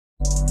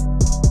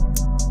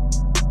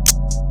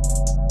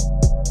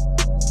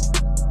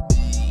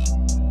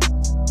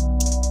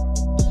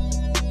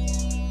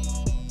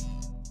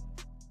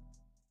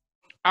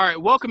All right,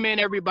 welcome in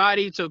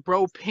everybody to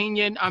Bro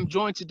Opinion. I'm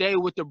joined today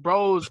with the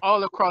bros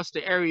all across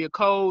the area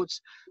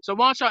codes. So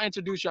why don't y'all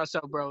introduce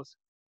yourself, bros?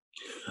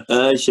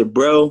 It's your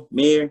bro,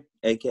 Mir,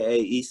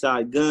 aka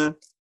Eastside Gun.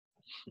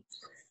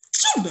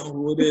 You know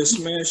who it is,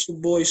 man. It's your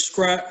boy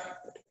Scrap.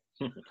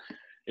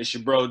 It's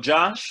your bro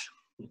Josh.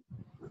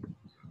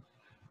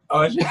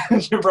 Oh,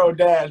 it's your bro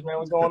Dash, man.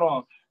 What's going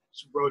on?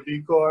 It's your bro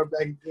Decor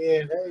back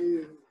again.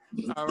 Hey.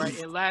 All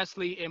right, and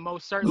lastly, and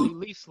most certainly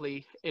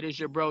leastly, it is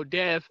your bro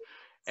Dev,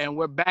 and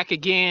we're back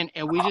again,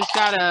 and we just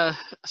got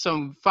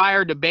some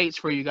fire debates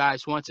for you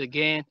guys once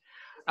again.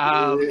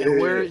 And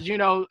we're,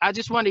 I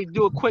just wanted to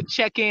do a quick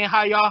check-in.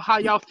 How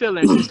y'all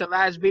feeling since the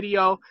last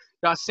video?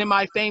 Y'all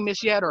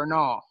semi-famous yet or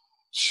no?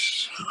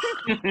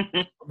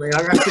 Man,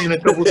 I got seen a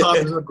couple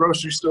times in the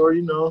grocery store,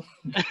 All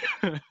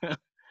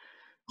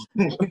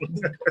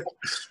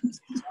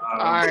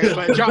right,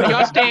 but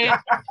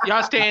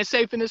y'all staying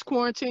safe in this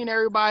quarantine.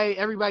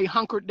 Everybody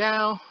hunkered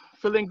down,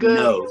 feeling good.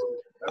 No,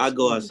 I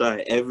go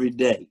outside every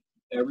day.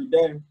 Every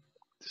day.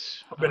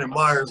 I've been in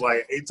Myers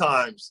like 8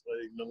 times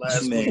in the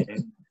last week.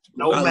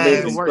 No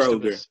mask, no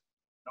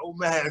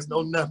mask,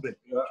 no nothing.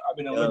 I've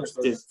been in liquor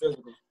store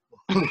physical.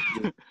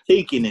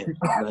 Taking it.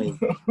 Like.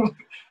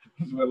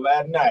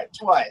 Last night,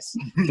 twice.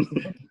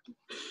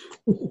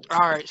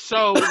 All right,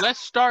 so let's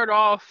start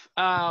off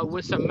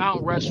with some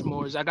Mount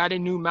Rushmores. I got a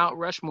new Mount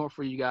Rushmore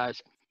for you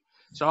guys.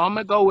 So I'm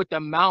gonna go with the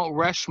Mount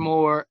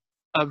Rushmore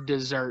of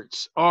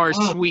desserts or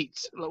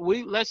sweets.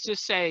 Let's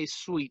just say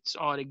sweets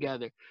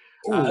altogether.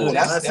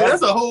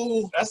 That's a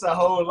whole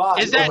lot.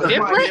 Is that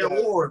different?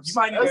 You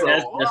might need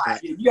to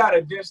You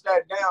gotta dish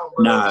that down,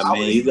 bro. Nah,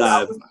 man, you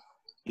gotta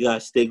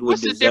stick with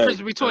What's dessert. the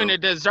difference between a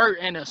dessert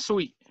and a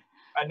sweet?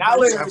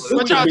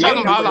 What y'all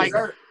talking about? Like,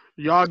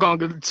 y'all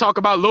gonna talk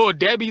about Lil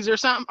Debbie's or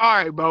something? All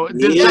right, bro.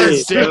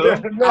 Desserts, bro.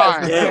 All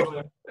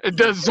right,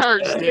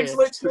 desserts.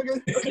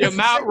 Your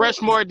Mount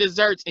Rushmore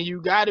desserts, and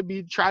you gotta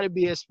try to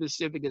be as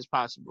specific as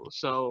possible.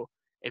 So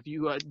if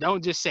you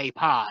don't just say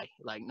pie,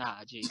 like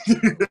geez,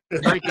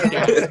 break it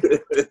down.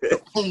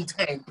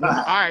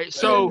 All right,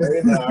 so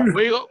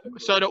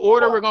the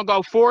order we're gonna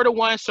go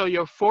 4-1. So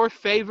your fourth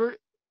favorite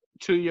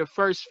to your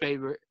first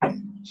favorite.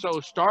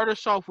 So start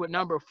us off with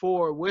number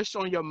 4. What's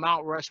on your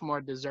Mount Rushmore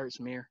desserts,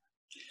 Mir?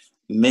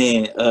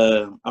 Man,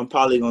 I'm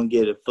probably gonna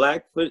get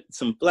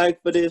some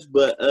flack for this,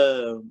 but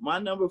my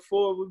number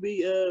 4 would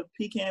be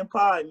pecan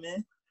pie,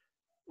 man.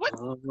 What?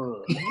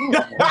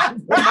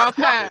 I've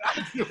had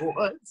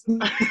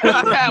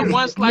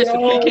one slice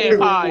of pecan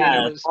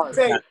pie.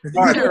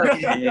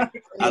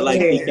 I like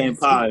pecan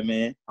pie,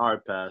 man.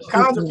 Hard pass.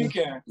 Kinds of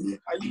pecan.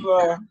 How you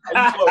floating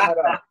that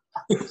out?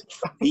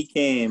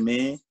 Pecan,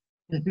 man.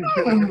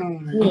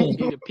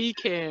 The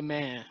pecan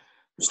man.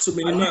 It's too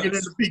many How you get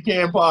into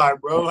pecan pie,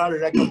 bro? How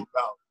did that come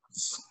about?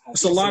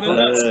 It's a lot of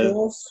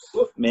nuts,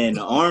 man,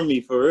 the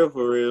army, for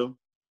real.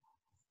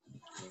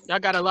 Y'all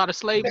got a lot of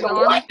slaves in the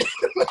army?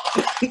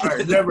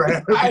 I never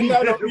had. I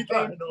know no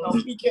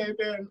pecan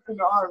man in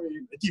the army.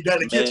 They keep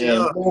that in the kitchen.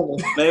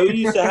 Man, we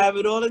used to have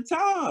it all the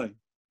time.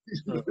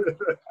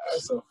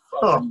 That's a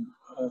fucking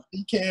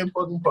pecan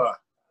fucking pie.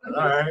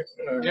 All right.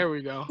 There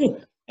we go.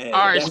 Hey,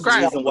 all right, that's the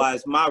reason why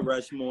it's my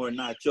Rushmore,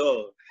 not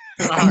yours.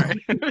 All right.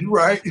 You're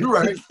right. Hey,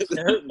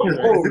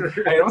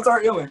 don't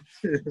start yelling.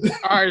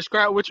 All right,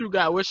 Scrap, what you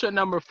got? What's your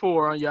number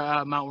 4 on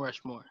your Mount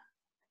Rushmore?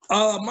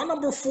 My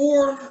number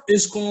 4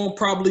 is gonna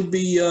probably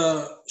be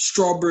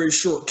strawberry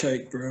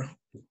shortcake, bro.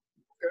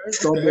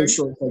 Strawberry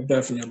shortcake,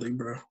 definitely,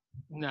 bro.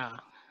 Nah.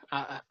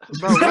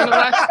 Bro, when the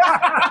last...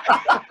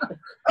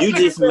 You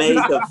just made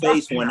the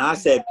face when I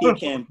said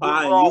pecan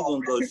pie, and you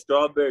gonna go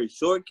strawberry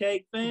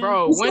shortcake, man?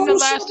 Bro, when the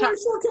last time?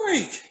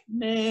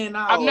 Man,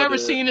 I've never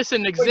seen this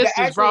in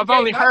existence, bro. I've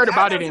only heard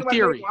about it in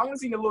theory. I want to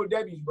see the Little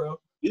Debbie's, bro.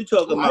 You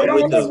talking about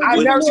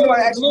I've never seen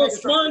one actually little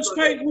sponge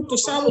cake with the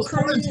sour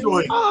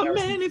cream. Oh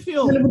man, if you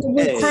don't, that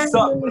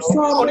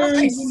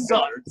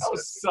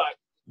was suck.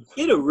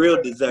 Get a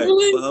real dessert,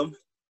 bum.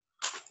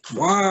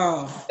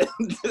 Wow.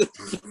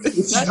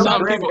 That's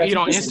something people eat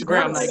on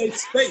Instagram. Like,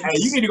 hey,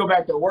 you need to go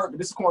back to work.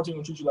 This quarantine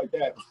will treat you like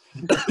that.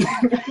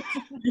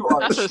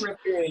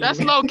 That's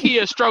low key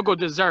a struggle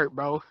dessert,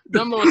 bro.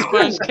 Them little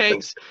sponge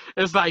cakes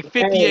is like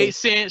 58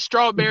 cents.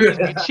 Strawberries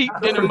be cheap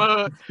in the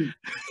mug.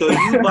 So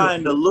you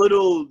buying the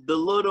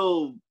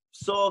little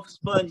soft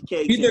sponge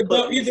cakes and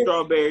put the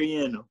strawberry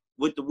in them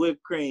with the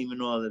whipped cream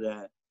and all of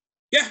that.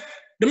 Yeah,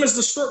 them is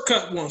the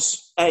shortcut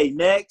ones. Hey,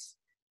 next.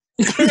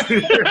 Right.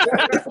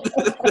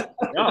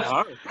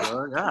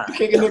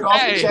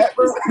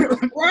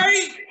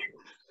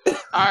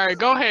 All right,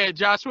 go ahead,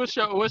 Josh.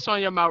 What's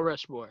on your Mount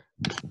Rushmore?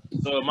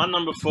 So my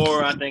number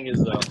 4, I think,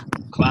 is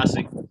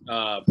classic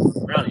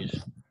brownies.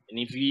 And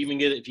if you even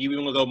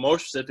want to go more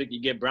specific, you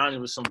get brownies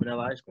with some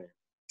vanilla ice cream.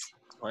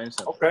 Plain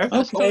simple. Okay.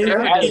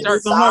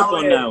 There's some hope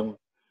on that one.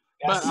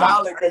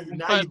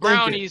 But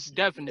brownies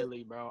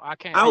definitely, bro. I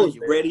was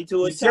ready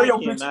to attack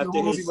him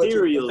after his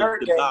cereal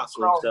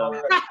debacle.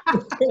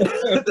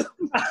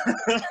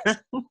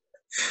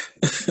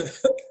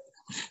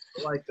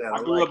 like that.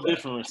 I grew up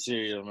different with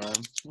cereal, man.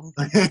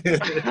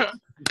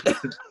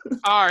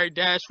 All right,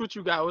 Dash, what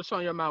you got? What's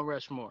on your Mount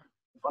Rushmore?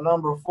 For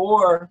number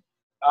 4,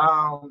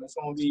 it's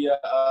gonna be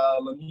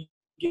let me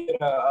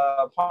get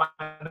a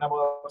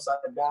pineapple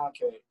upside down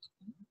cake.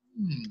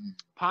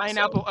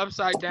 Pineapple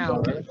upside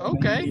down cake.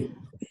 Okay.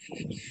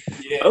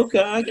 Yeah.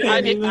 Okay, I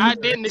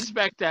didn't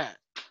expect that.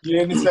 You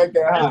didn't expect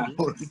that, huh?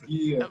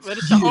 Yeah. But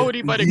it's an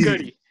oldie but a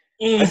goodie.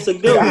 That's a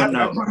good one,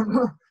 though.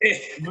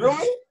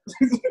 Really?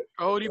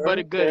 Oldie but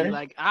a goodie.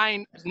 Like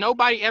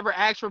nobody ever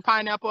asked for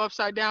pineapple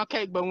upside down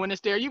cake, but when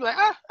it's there, you be like,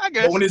 I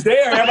guess. But when it's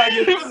there,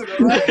 everybody gets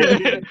physical,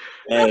 right?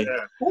 Hey.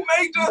 Who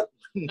made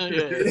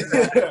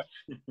Yeah.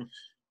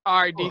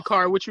 All right,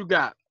 D-Card, what you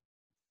got?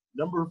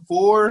 Number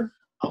 4,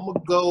 I'm gonna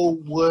go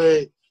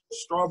with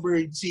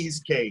strawberry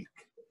cheesecake.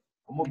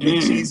 I'm a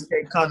big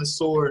cheesecake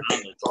connoisseur,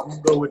 so I'm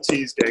gonna go with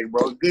cheesecake,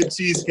 bro. Good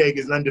cheesecake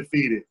is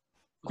undefeated.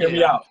 Hear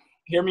me out.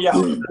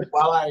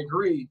 While I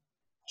agree,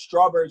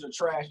 strawberries are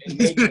trash in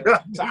nature.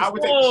 So I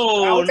would take.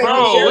 What's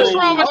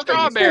wrong with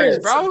strawberries,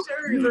 bro?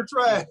 Cherries are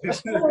trash.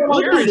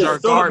 Cherries are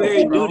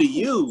garbage, bro. Do to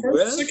you,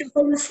 bro?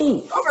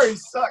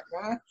 Strawberries suck,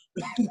 man.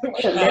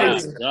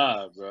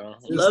 God, bro.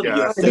 Love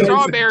you.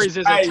 Strawberries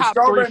is a top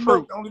 3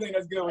 fruit. The only thing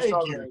that's good with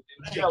strawberries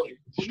is jelly.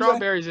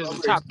 Strawberries is a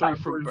top 3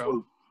 fruit,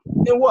 bro.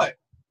 In what?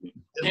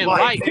 In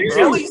life, bro.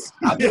 Jellies?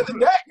 I'll give it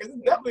that because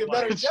it's definitely a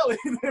better jelly.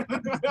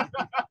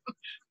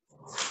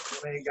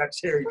 I ain't got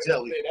cherry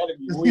jelly. That'd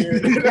be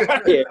weird.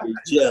 Cherry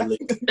jelly.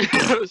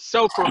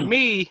 So for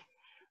me,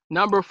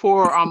 number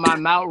 4 on my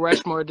Mount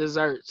Rushmore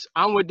desserts,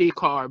 I'm with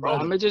D-Card, bro. I'm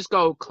gonna just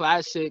go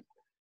classic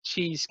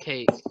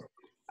cheesecake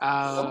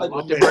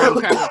with the graham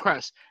cracker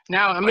crust.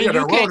 Now, I mean,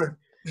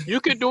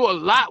 you could do a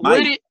lot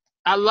with it.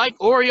 I like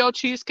Oreo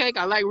cheesecake.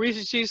 I like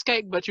Reese's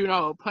cheesecake, but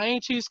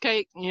plain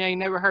cheesecake, you ain't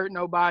never hurt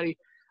nobody.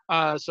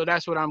 So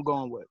that's what I'm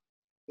going with.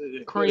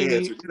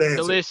 Creamy,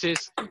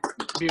 delicious,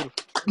 beautiful.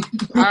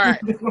 All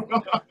right.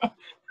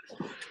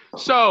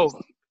 So,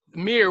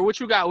 Mir, what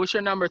you got? What's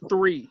your number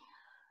 3?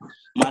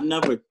 My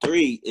number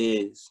 3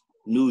 is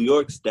New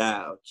York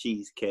style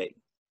cheesecake.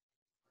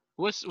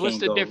 What's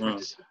the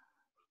difference? Wrong.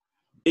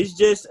 It's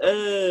just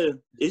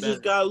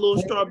just got a little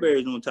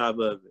strawberries on top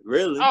of it.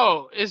 Really?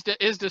 Oh, is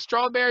the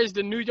strawberries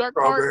the New York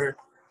part?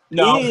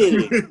 No.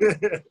 Yeah.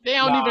 They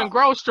don't even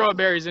grow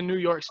strawberries in New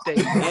York State.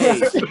 Hey.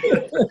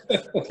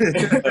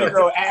 They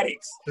grow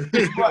addicts.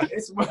 That's part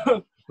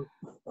of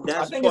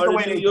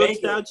New York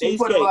style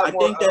cheesecake. I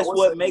think that's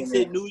what makes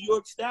it New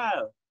York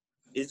style.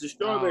 Is the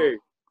strawberry.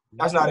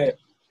 That's not it.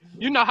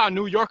 You know how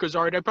New Yorkers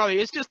are.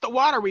 It's just the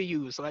water we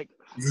use. Like,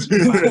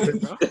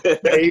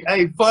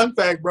 hey, fun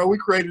fact, bro. We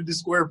created the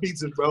square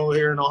pizza, bro,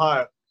 here in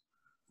Ohio.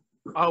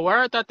 Oh, where?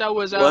 I thought that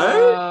was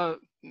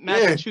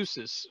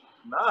Massachusetts.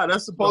 Nah,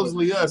 that's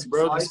supposedly us,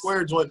 bro. The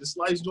square joint, the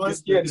slice joint.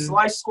 Yeah, the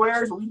slice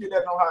squares. We did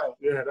that in Ohio.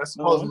 Yeah, that's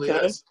supposedly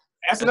us.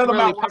 That's another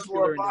Mount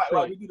Rushmore.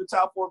 Like, we do the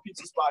top 4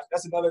 pizza spots.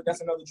 That's another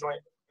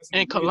joint.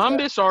 In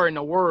Columbus or in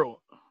the world?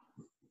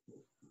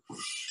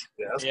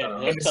 Yeah,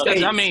 that's kind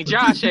of. I mean,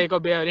 Josh ain't gonna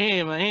be able to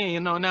hear him. He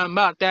ain't know nothing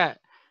about that.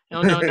 He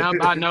don't know nothing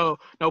about no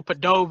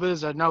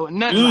Padovas or nothing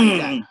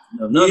like that.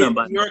 No, nothing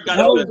about New York got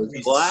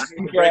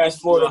the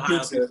Florida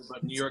pizza.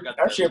 New York got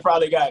that shit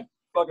probably got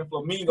fucking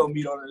flamingo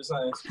meat on it or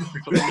something.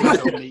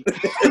 Flamingo meat.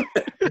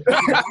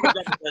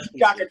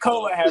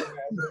 Coca-Cola has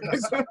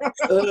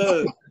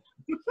that.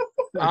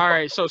 All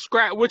right, so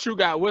Scrap, what you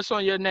got? What's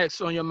on your next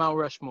on your Mount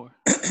Rushmore?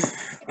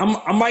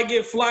 I might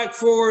get flack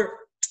for it.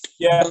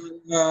 Yeah.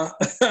 But,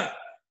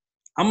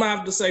 I'm gonna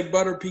have to say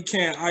butter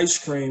pecan ice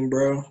cream,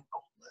 bro.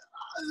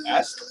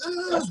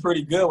 That's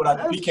pretty good without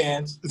the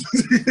pecans.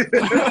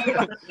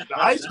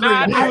 Ice cream.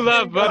 I do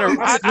love butter.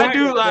 I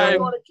do like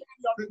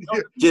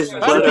just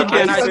butter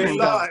pecan ice cream.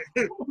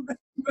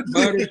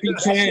 Butter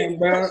pecan,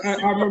 bro. I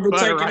remember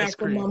Butter taking ice that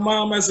from cream. my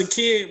mom as a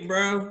kid,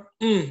 bro.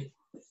 I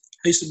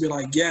used to be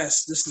like,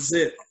 yes, this is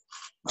it.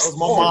 That was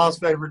my mom's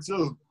favorite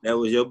too. That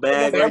was your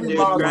bag right there,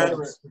 Scrap.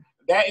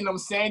 That and them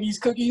Sandy's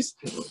cookies.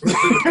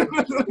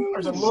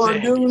 Or some Laura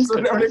Doones,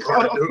 whatever they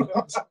call them.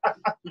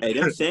 Hey,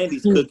 them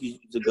Sandy's cookies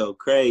used to go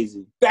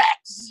crazy.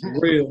 That's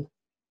real.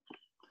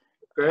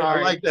 Okay, I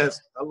like that.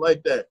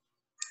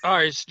 All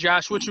right,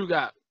 Josh, what you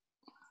got?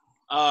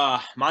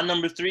 My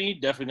number 3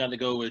 definitely got to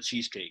go with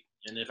cheesecake.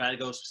 And if I had to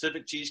go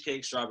specific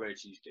cheesecake, strawberry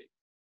cheesecake.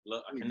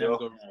 Look, I can never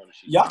go wrong with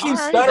cheesecake. Y'all keep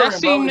stuttering,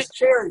 bro. It's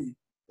cherry.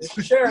 It's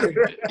cherry.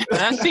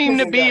 That seemed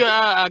to be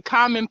a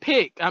common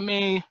pick. I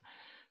mean,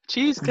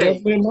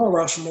 cheesecake. Definitely my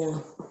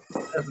Rushmore.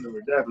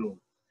 Definitely.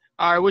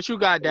 All right, what you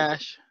got,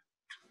 Dash?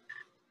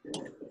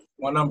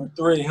 My number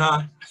 3,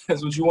 huh?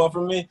 That's what you want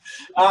from me?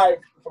 All right,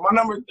 for my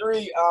number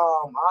 3,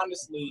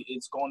 honestly,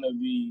 it's going to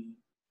be,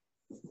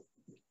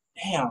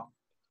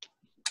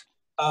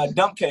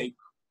 dump cake.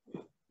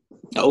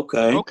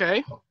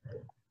 Okay.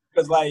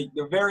 Because like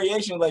the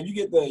variation, like you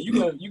can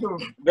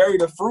vary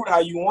the fruit how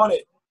you want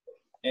it,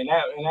 and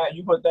that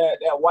you put that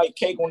white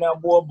cake on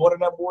that boy, butter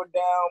that boy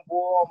down,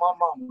 boy, my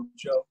mama,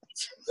 Joe.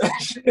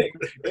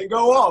 It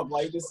go off.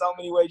 Like there's so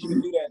many ways you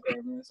can do that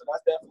there, man. So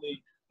that's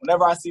definitely,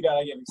 whenever I see that,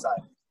 I get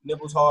excited.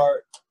 nipples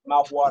hard,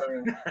 mouth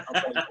watering.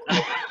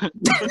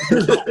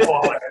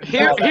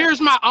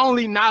 Here's my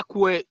only knock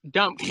with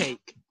dump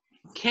cake.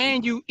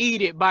 Can you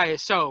eat it by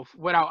itself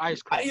without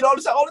ice cream? I eat all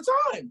the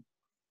time.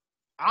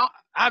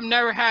 I've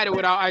never had it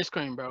without ice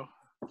cream, bro.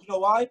 You know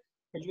why?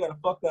 Because you got a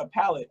fucked up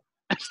palate.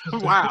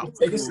 Wow.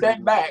 Take a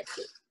step back.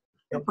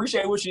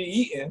 Appreciate what you're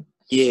eating.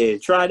 Yeah,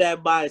 try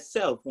that by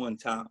itself one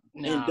time.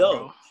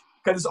 Indulge.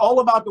 Because it's all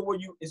about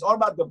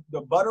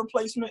the butter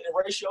placement and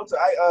ratio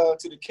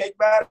to the cake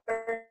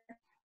batter.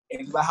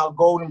 And about how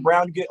golden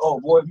brown you get. Oh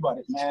boy, you about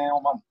it, man.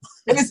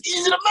 And it's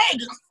easy to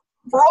make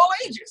for all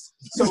ages.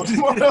 So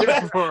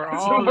for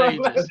all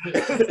ages.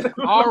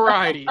 All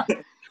righty.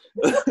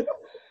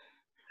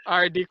 All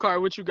right,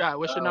 D-Card, what you got?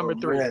 What's your number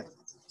 3? Man.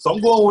 So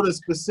I'm going with a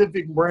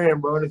specific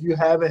brand, bro. And if you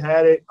haven't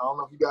had it, I don't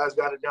know if you guys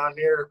got it down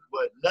there,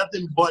 but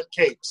nothing but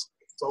cakes.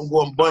 So I'm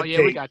going butt cake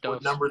we got those.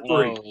 with number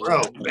 3.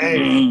 Bro,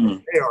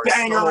 bang. They are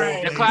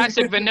Banger. The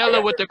classic vanilla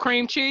with the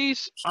cream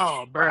cheese.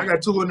 Oh, bro. I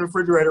got 2 in the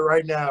refrigerator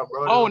right now,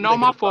 bro. Oh, no,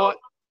 my fault.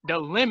 The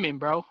lemon,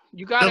 bro.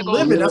 You gotta the go.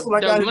 lemon. That's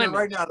what I got lemon. in there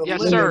right now. Yes,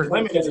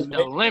 lemon. sir.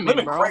 The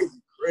lemon, bro.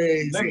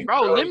 Crazy.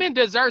 Bro, lemon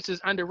desserts is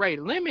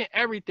underrated. Lemon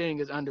everything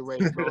is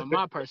underrated, bro. In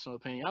my personal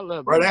opinion, I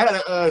love. Bro, they had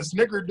a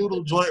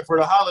snickerdoodle joint for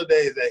the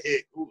holidays that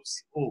hit.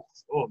 Oh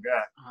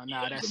God. Oh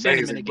no, that's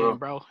amazing, cinnamon again,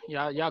 bro.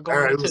 Y'all going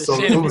right, into the so,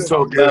 cinnamon. It was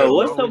so Bro, good.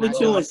 what's up with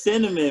you and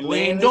cinnamon, man? We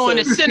ain't doing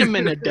the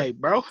cinnamon today,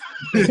 bro.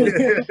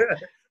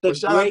 But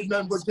shout out to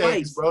nothing but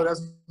cakes, bro.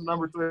 That's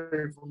number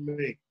 3 for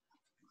me.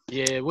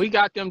 Yeah, we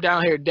got them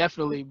down here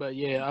definitely, but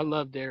yeah, I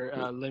love their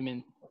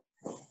lemon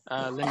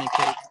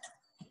cake.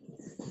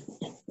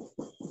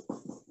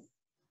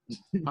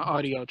 My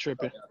audio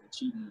tripping.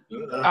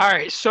 All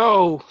right,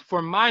 so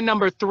for my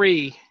number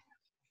 3,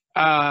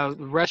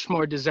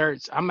 Rushmore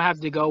desserts, I'm gonna have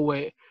to go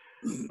with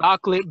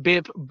chocolate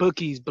bip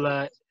bookies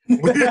blood.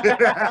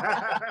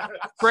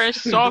 Fresh,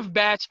 soft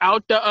batch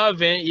out the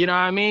oven, you know what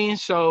I mean?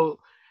 So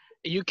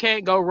you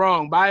can't go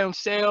wrong. Buy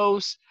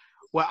themselves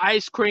with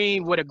ice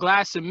cream, with a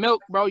glass of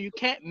milk, bro. You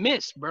can't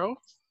miss, bro.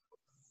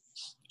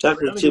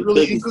 Chocolate chip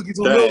cookies with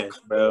milk,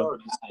 bro.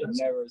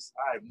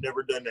 I've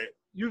never done that.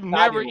 You've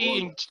never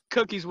eaten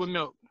cookies with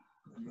milk.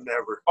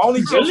 Never.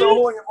 Only chips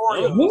Ahoy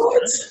and Oreo.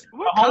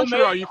 What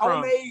country are you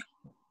from? Homemade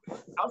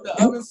out the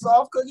oven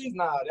soft cookies?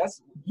 Nah,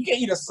 you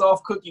can't eat a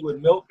soft cookie with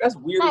milk. That's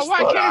weird. Bro,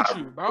 why can't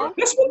you, bro?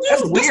 That's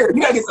weird.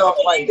 You gotta get the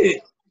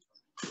like.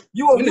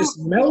 It's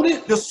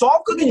melted. The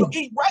soft cookies you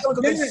eat regular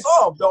because they're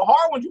soft. The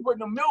hard ones you put in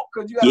the milk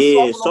because you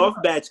got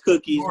soft batch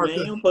cookies, man.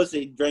 You don't supposed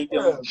to drink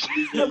them.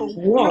 Yo,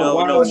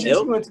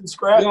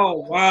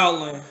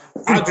 wildin'.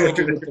 I drink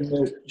it with the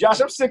milk. Josh,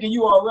 I'm sick of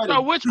you already.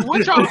 So what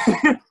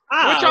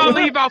y'all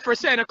leave out for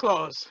Santa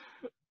Claus?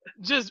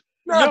 Just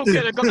milk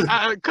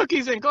and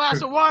cookies and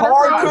glass of water.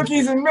 Hard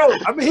cookies and milk.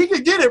 I mean, he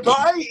can get it, bro.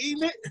 I ain't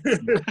eating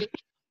it.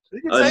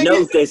 A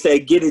note they say,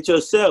 get it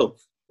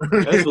yourself.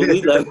 That's what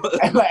we like.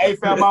 Hey,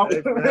 fam,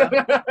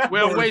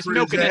 we'll waste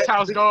milk in this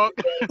house, dog.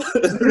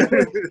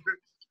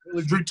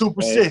 Drink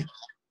 2%.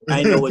 I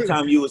didn't know what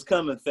time you was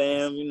coming,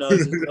 fam. You know,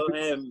 just go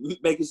ahead and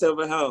make yourself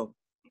at home.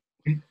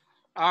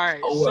 All right,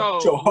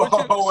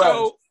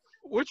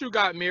 what you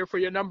got, Mir, for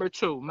your number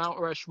 2, Mount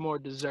Rushmore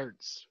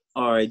desserts?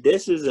 All right,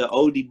 this is an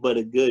oldie but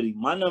a goodie.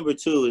 My number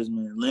 2 is,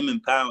 man,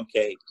 lemon pound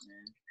cake,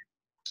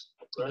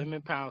 man.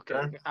 Lemon pound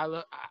cake. I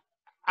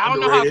don't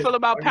know how I feel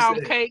about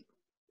pound cake.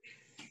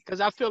 Because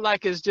I feel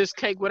like it's just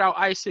cake without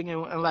icing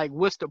and like,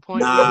 what's the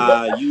point?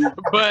 Nah, you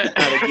but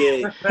gotta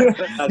get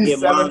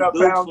Mom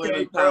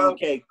Duke's pound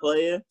cake,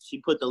 player.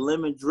 She put the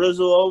lemon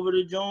drizzle over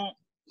the joint.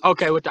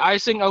 Okay, with the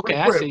icing? Okay,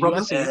 I see you.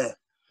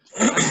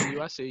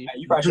 I see you.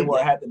 You probably should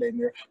wear a hat today,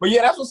 man. But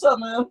yeah, that's what's up,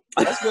 man.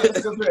 That's good.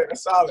 That's good.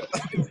 That's solid.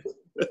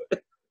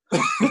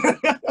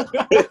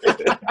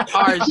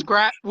 All right,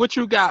 Scrap, what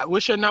you got?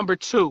 What's your number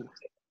 2?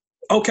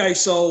 Okay,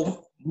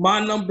 so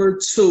my number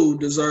 2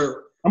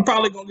 dessert. I'm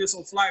probably gonna get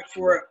some flack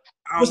for it.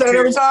 What's that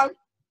every time?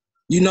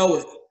 You know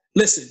it.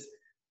 Listen,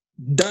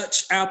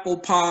 Dutch apple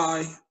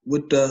pie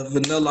with the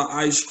vanilla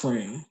ice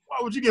cream. Why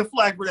would you get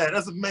flack for that?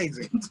 That's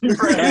amazing.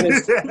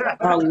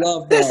 I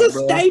love that. That's a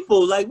bro.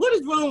 staple. Like, what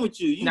is wrong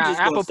with you? You just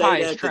apple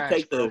pie is trash.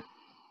 Take the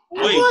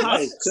You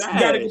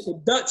gotta get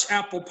the Dutch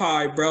apple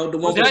pie, bro. The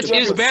one Dutch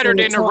is better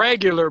than the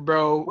regular,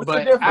 bro.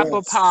 But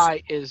apple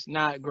pie is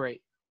not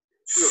great.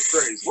 You're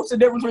crazy. What's the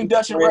difference between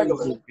Dutch and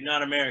regular? You're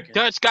not American.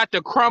 Dutch got the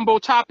crumble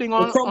topping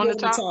on the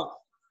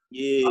top.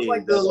 Yeah. I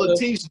like the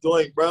Latisse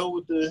joint, bro,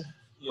 with the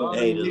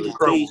hey, the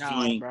Latisse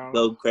joint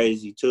go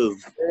crazy too.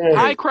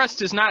 Pie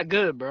crust is not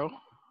good, bro.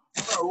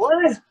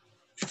 What?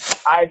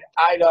 I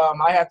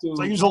have to.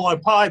 So you just don't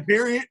like pie,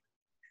 period?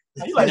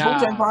 You like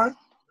Wu-Tang pie?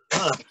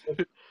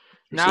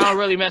 Nah, I don't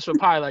really mess with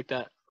pie like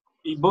that.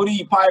 Eat booty,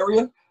 eat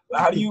pie-ria?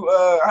 What do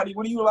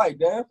you like,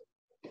 Dan?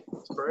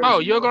 Oh,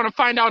 you're gonna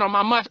find out on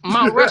my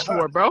Mount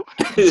Rushmore, bro.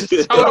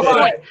 You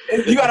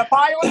got a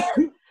pie on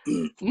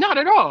there? Not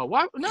at all.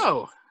 Why?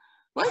 No.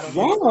 What?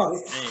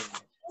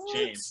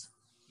 James.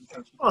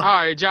 All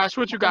right, Josh,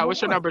 what you got?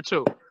 What's your number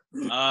 2?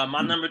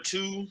 My number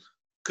 2,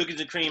 cookies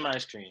and cream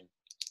ice cream.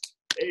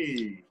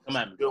 Hey, come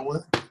at me. Good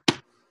one.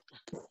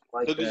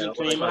 Like Cookies that. and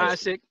cream.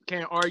 Classic.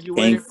 Can't argue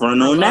Can't with it.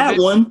 front I on love that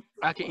it. one.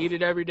 I can eat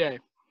it every day.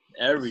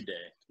 Every day.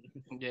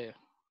 Yeah.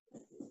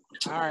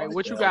 All right.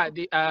 What you got?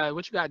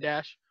 What you got,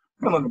 Dash?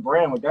 I'm on the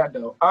brand with that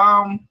though.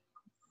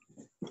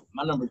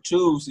 My number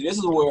 2. See, this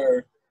is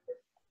where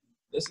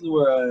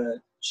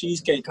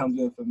cheesecake comes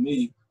in for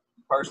me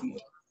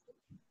personally.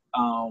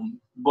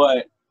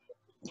 But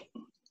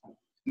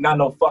not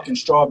no fucking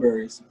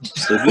strawberries.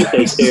 If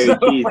you say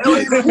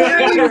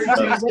cherry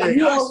cheesecake,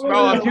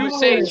 Bro, if you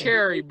say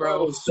cherry,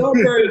 bro.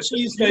 Strawberry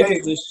cheesecake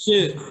is the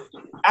shit.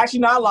 Actually,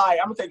 not lie.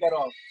 I'm gonna take that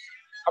off.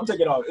 I'm gonna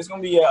take it off. It's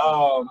gonna be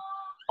a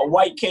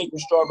white cake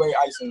with strawberry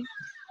icing.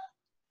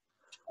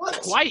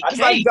 White I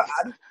just cake.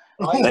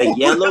 like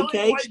yellow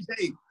cake,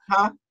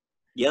 Huh?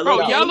 yellow. Bro,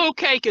 cake? yellow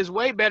cake is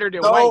way better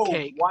than No, white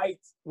cake.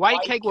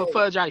 White Cake with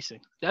fudge icing.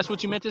 That's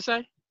what you meant to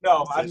say?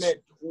 No, I meant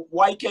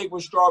white cake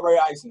with strawberry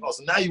icing. Oh,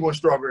 so now you want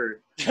strawberry?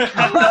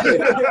 Exactly.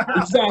 Bro,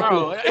 It's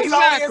only in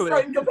exactly.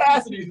 certain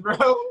capacities,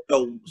 bro.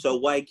 So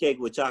white cake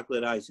with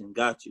chocolate icing.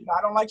 Got you. No,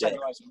 I don't like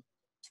chocolate icing.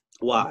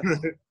 Why?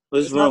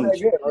 What's It's wrong not with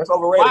that you? good, bro. It's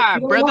overrated. Why, You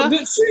don't brother? like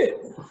good shit.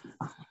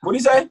 What do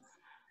you say?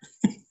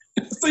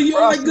 So you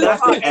don't like You good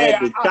have to shit.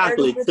 add the I chocolate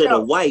heard to this the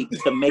out. white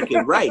to make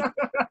it right.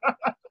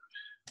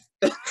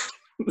 Yeah,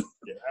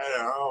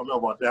 I don't know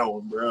about that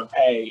one, bro.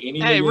 Hey, any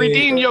Hey, nigga-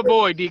 redeem your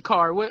boy,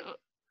 D-Car. What?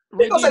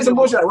 They gonna say redeem some your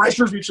bullshit like Rice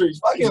Krispie trees.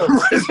 Fuck him.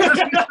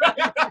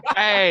 boy.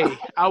 Hey,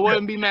 I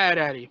wouldn't be mad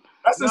at him.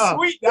 That's a No.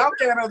 sweet. That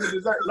can't have the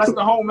dessert. That's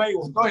the homemade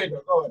one. Go ahead,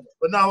 go ahead.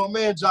 But now, my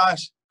man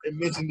Josh had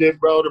mentioned it,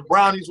 bro. The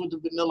brownies with the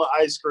vanilla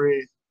ice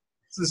cream.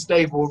 It's a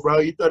staple, bro.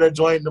 You throw that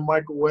joint in the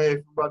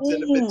microwave for about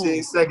 10 to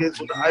 15 seconds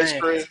with the ice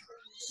cream.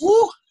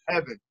 Woo!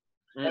 Heaven.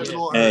 Heaven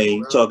on Hey, earth,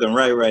 you bro. talking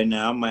right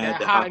now. I might have That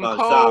to hot hop and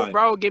outside. cold,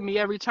 bro. Get me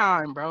every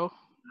time, bro.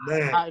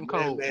 Man, hot and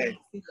cold. Man.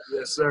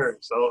 Yes, sir.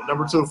 So,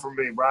 number 2 for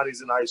me,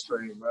 brownies and ice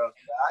cream, bro.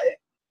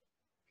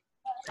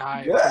 All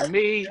right, Yeah. for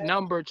me,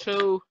 number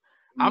 2,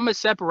 I'm gonna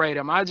separate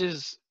them.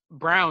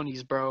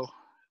 Brownies, bro.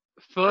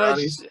 Fudge,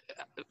 Brownies.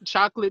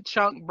 chocolate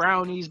chunk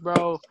brownies,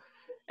 bro.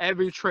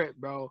 Every trip,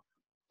 bro.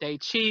 They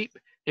cheap.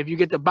 If you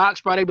get the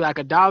box, bro, they be like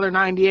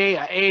 $1.98,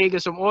 an egg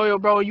and some oil,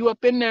 bro. You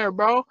up in there,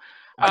 bro.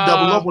 I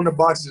double up on the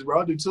boxes,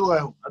 bro. I do 2 of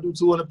them. I do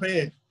 2 in the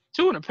pan.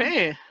 2 in a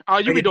pan. Oh,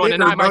 you Make be it doing the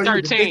thicker, 9 by bro.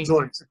 You get the big 13.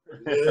 joints.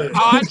 Yeah.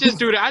 Oh,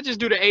 I just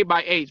do the 8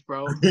 by 8,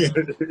 bro.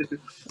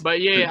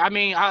 But yeah, I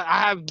mean, I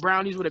have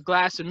brownies with a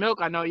glass of milk.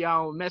 I know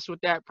y'all don't mess with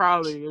that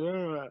probably.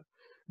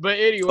 But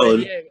anyway, Oh,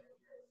 yeah,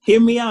 Hear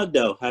me out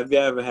though. Have you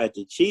ever had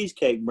the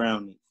cheesecake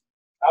brownies?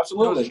 those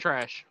Absolutely. is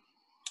trash.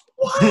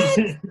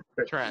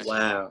 Trash.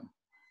 Wow.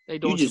 They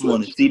doing You just too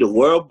want much. to see the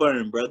world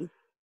burn, brother.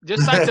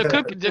 Just like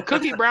the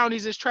cookie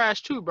brownies is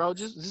trash too, bro.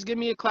 Just give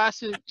me a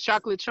classic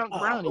chocolate chunk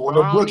brownie, One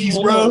bro. of I don't Brookies,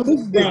 need- bro.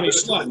 Cookie brownie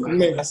slap,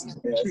 man.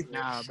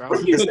 Nah, bro.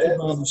 Cookie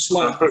brownie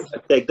slap. I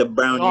take the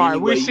brownie. All right, any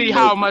we way see you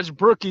how make it. much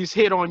Brookies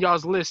hit on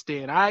y'all's list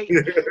then, all right?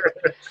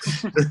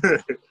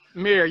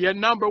 Mir, your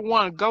number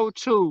 1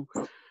 go-to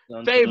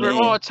favorite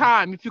Man. all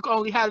time. If you could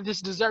only have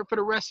this dessert for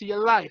the rest of your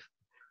life,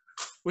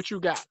 what you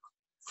got?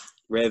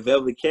 Red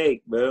velvet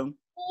cake, bro.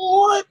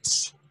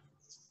 What?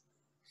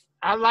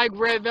 I like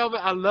red velvet.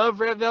 I love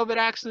red velvet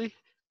actually,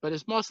 but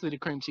it's mostly the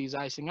cream cheese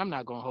icing. I'm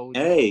not gonna hold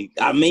you. Hey,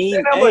 I mean,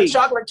 Ain't that but hey,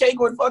 chocolate cake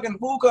with fucking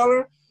food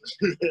color?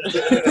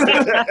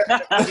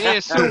 Yeah,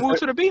 salute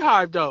to the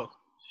beehive though.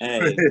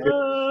 hey,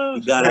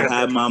 you gotta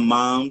have my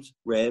mom's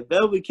red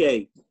velvet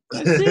cake.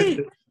 That's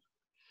it.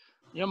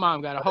 Your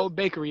mom got a whole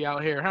bakery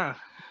out here, huh?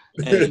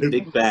 Hey,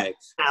 big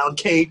bags. Pound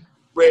cake,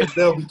 red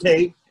velvet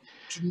cake.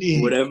 What you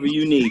need? Whatever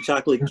you need.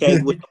 Chocolate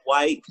cake with the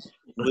white,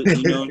 with,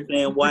 you know what I'm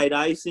saying, white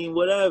icing,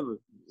 whatever.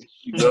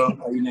 You know?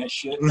 Eating that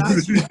shit.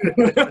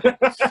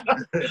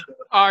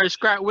 All right,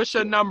 Scrap. What's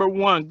your number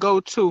 1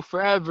 go-to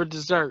forever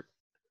dessert?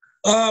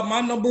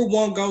 My number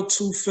 1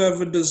 go-to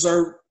favorite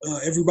dessert.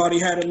 Everybody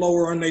had it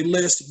lower on their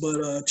list,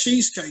 but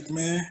cheesecake,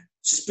 man.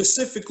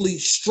 Specifically,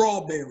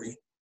 strawberry.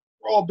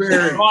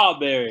 Strawberry.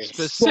 Strawberry.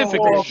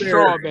 Specifically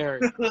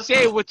strawberry.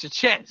 Say it with your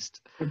chest.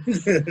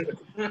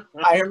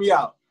 I hear me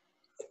out.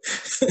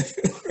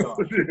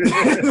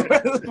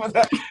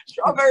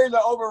 Strawberries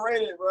are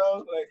overrated, bro.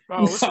 Like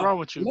Bro, what's wrong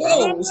with you, bro?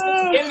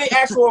 No, in the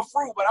actual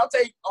fruit, but I'll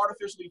take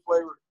artificially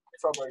flavored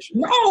strawberry shit.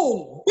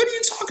 no. What are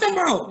you talking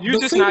about? You The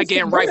just fruit not is the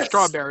getting ripe best.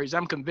 strawberries.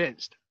 I'm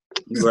convinced.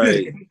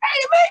 Right.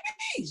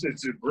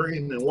 Since it's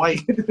green and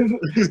white.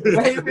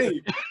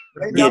 Maybe.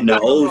 Getting the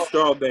old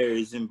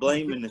strawberries and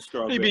blaming the He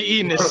strawberries. be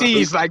eating the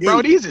seeds like,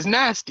 bro, these is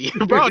nasty.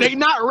 Bro, they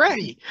not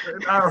ready. They're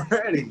not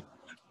ready.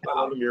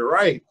 You're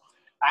right.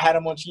 I had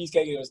them on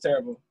cheesecake and it was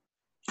terrible.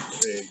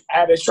 Man, I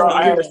had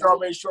a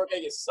strawberry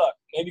shortcake. It sucked.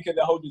 Maybe because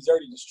the whole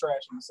dessert is just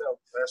trash in itself.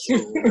 that's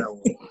true. That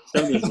one.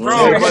 Something's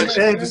Bro, wrong. but-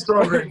 Change the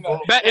strawberry. No.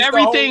 But It's the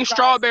everything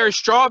whole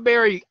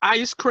strawberry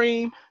ice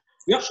cream,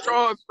 Yep.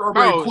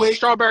 Strawberry quick.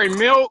 strawberry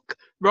milk,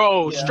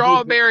 bro, Yeah.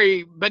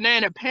 strawberry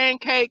banana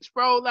pancakes,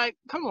 bro. Like,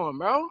 come on,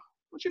 bro.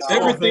 What you No.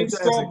 doing? Everything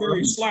fantastic, strawberry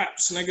bro.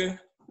 slaps, nigga.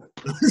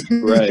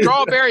 Right.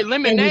 Strawberry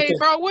lemonade, Everything.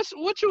 bro.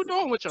 What you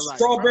doing with your life?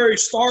 bro? Strawberry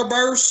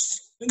starburst.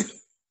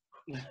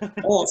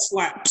 All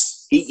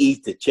slaps. He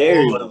eats the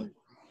cherry Oh. one.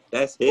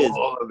 That's his.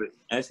 All of it.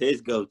 That's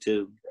his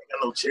go-to.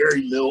 Got no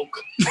cherry milk.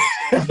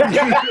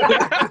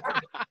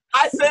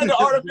 I said the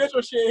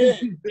artificial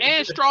shit.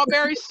 And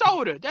strawberry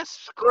soda.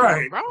 That's cool,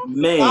 Right. bro.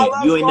 Man, I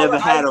love you ain't never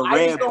strawberry. had a I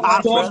red just don't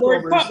like pop.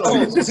 Strawberry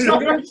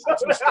pop.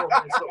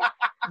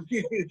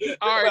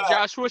 All right,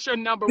 Josh, what's your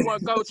number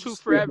one go-to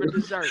forever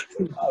dessert?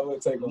 I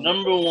would take one.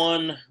 Number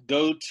one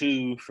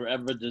go-to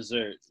forever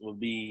dessert will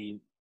be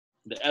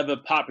the ever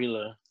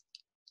popular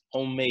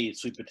homemade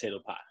sweet potato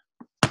pie.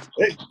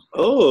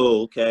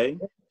 Oh, okay.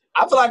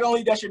 I feel like I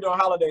only eat that shit during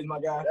holidays, my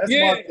guy. That's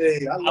Yeah. my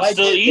thing. I I'll like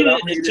still it, eat but it.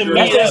 I'm eating To me, That's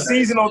every a that's- day.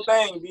 seasonal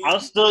thing, B. I'll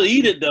still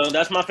eat it though.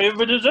 That's my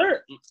favorite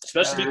dessert,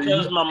 especially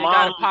because my They mom.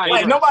 got a pie.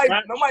 Like nobody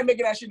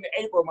making that shit in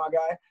April, my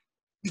guy.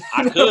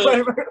 I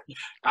could.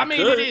 I mean,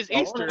 could. it is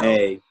Easter. though.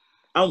 Hey,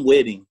 I'm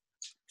with him.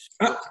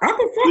 I can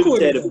Sweet fuck with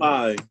potato it.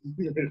 pie.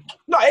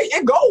 No,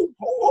 it go.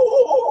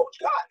 Oh,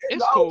 God, it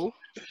It's go. cool.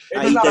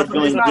 I eat that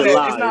joint in July.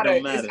 It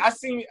don't matter. I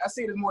see it as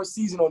more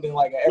seasonal than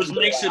like a Which everyday,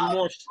 makes it like,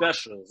 more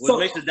special. Which So-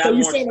 makes it that so you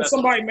more saying special. if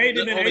somebody made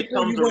it in only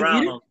April, comes you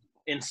wouldn't eat around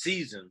in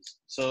seasons,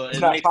 so It's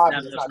it not makes popular,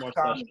 it it's that not much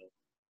more common. special.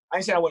 I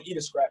ain't saying I wouldn't eat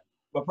a scrap,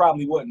 but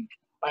probably wouldn't.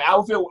 Like I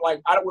would feel like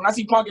when I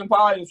see pumpkin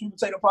pie and sweet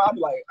potato pie, I'd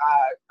be like,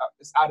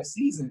 it's out of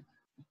season.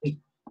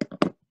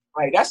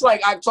 Like that's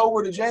like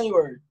October to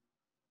January.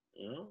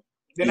 Yeah.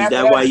 Then Is after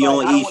that why it's you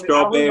like, don't eat I really don't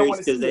strawberries? wanna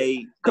Because see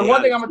it. they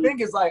One thing out I'm of gonna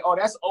think is like, oh,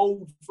 that's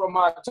old from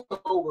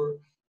October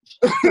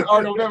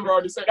or November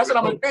or December. That's what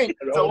I'm gonna think.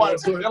 So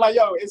what? They're like,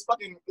 yo, it's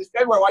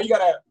February. Why you got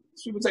a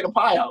sweet potato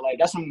pie out? Like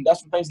that's from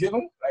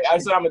Thanksgiving. Like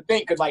that's what I'm gonna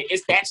think because like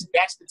that's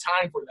the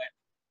time for that.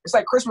 It's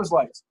like Christmas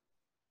lights.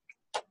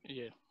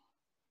 Yeah.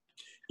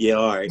 Yeah,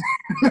 all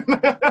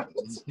right.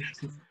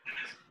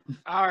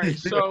 All right.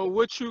 So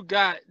what you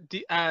got,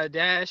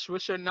 Dash?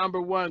 What's your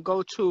number one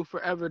go-to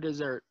forever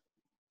dessert?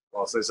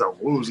 I'll say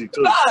something woozy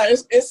too. Nah,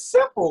 it's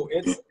simple.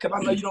 It's because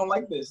I know you don't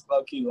like this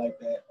low key like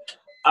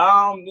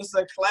that. This is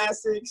a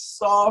classic,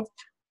 soft,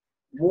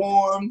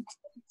 warm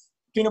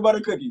peanut butter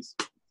cookies.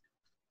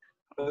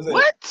 That's it.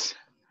 What?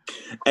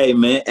 Hey,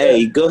 man.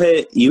 Hey, go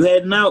ahead. You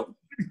heading out?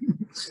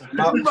 I'm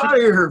out of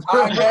here. All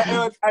right,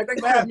 man. I think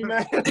for having me,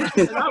 man.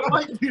 And I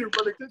like peanut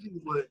butter cookies,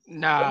 but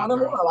Nah,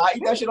 bro. I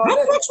eat that shit all I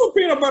day. fucks with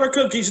peanut butter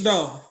cookies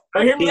though.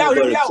 But hear me out.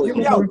 Peanut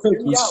butter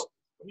Let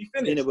me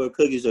finish. Peanut butter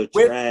cookies are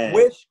With trash.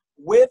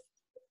 with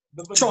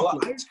the vanilla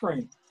Chocolate. ice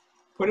cream.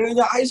 Put it in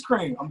your ice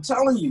cream. I'm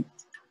telling you.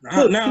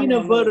 Put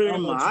peanut butter in I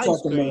know my what ice you're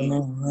talking cream.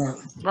 about now.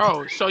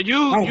 Bro, so I'll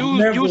you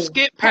never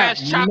skip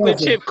past have chocolate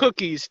never. chip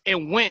cookies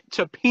and went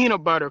to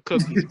peanut butter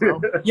cookies,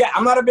 bro. Yeah,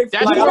 I'm not a big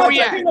That's like, You I where like like we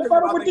the at. peanut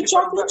butter with the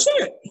chocolate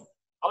chip.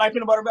 I like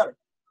peanut butter better.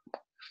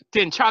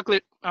 Then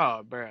chocolate.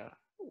 Oh, bro.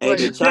 Hey, What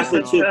the is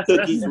chocolate going on? chip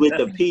cookies with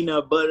the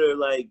peanut butter,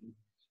 like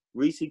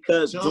Reese cup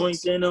Chunks.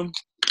 joints in them.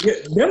 Yeah,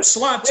 them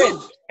slide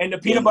too. And the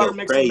peanut They butter go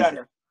makes it crazy.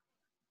 better.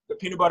 The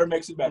peanut butter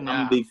makes it better.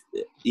 Nah.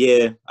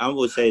 Yeah, I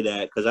will say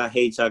that because I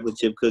hate chocolate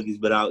chip cookies,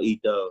 but I'll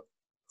eat those.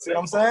 See what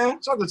I'm saying?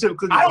 chocolate chip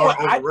cookies I are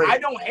don't. overrated. I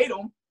don't hate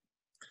them.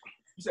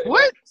 You said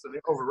What? So they're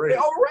They overrated.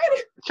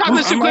 overrated.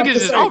 Chocolate chip I'm about cookies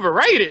to is say-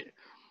 overrated.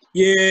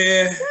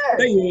 Yeah,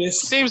 they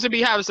is. Seems to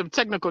be having some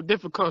technical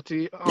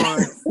difficulty on.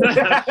 They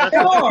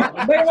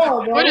are,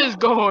 bro. What is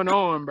going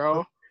on,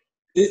 bro?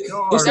 It's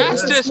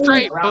That's a- just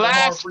straight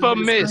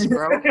blasphemous,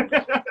 bro.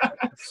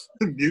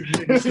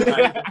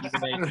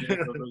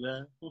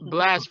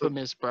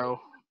 Blasphemous, bro.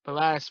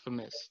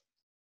 Blasphemous.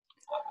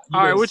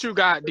 All right, what you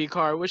got,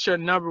 D-Card? What's your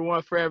number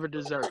one forever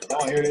dessert? I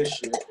don't hear this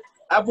shit.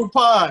 Apple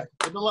pie,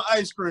 vanilla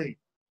ice cream,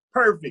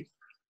 perfect.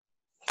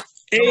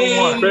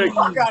 Hey,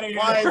 Fuck out of here.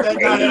 Why is that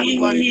not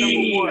everybody's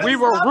number one? We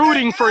were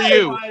rooting for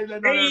you. Why is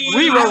that not everybody's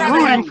We number were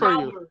one? rooting for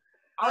you.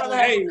 I'd rather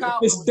hey, have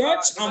if it's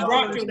Dutch, I'm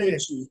rocking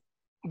with you.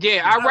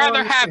 Yeah, I'd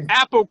rather have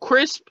apple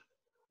crisp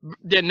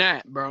than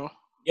that, bro.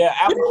 Yeah,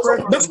 apple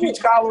crisp, That's peach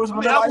cobbler, I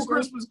mean, apple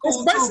crisp is cool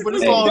It's too, but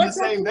it's basically all in the Dutch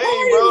same apple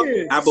name, bro. pie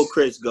is. Apple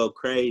crisp go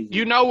crazy.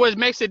 You know what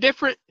makes it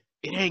different?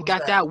 It ain't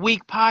got that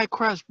weak pie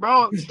crust,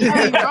 bro.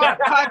 Dang, bro.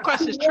 Pie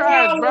crust is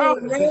trash, bro.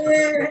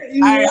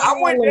 Hey,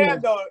 I'm with that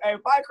though. Hey,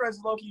 pie crust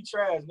is low key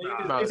trash.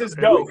 Nigga. It's just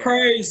dope.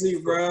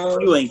 Crazy, bro.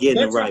 You ain't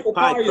getting Dutch the right apple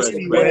pie is crust,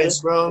 the bro.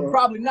 best, bro.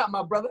 Probably not,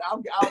 my brother.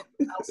 I'll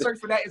search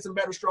for that and some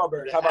better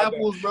strawberries. How about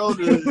Apples, bro,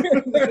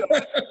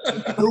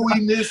 the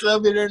gooiness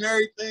of it and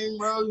everything,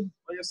 bro.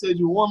 Like I said,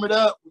 you warm it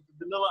up with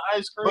the vanilla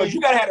ice that? cream. But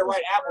you gotta have the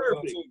right apple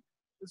though, too.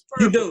 It's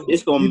You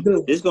perfect.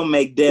 do. It's gonna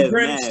make Dev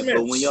Granny mad. Smiths.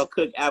 But when y'all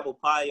cook apple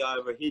pie, y'all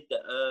ever hit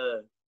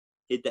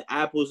the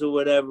apples or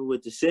whatever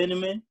with the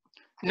cinnamon?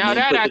 Now And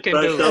then that put I the can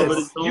crust do. over the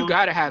You spoon?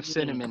 gotta have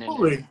cinnamon in it.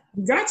 Absolutely.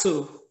 You got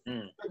to. I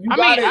mean, I'm you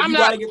not-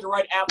 gotta get the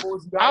right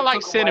apples. You I gotta like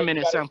cook 'em right, cinnamon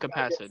you in gotta- some you gotta get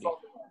capacity. the salt.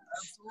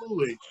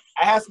 Absolutely.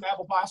 I had some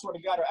apple pie. I swear to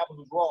God, our apples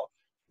was raw.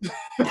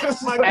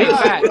 My Hey,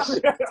 God. facts.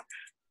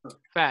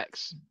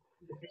 Facts.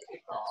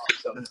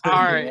 All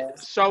right.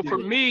 So for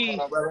me,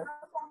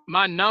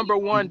 my number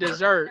one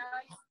dessert,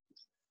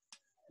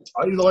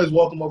 Oh, he's always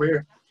welcome over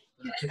here.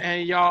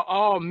 and y'all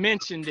all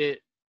mentioned it,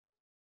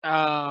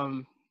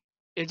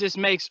 it just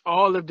makes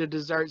all of the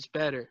desserts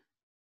better.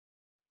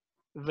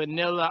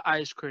 Vanilla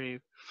ice cream.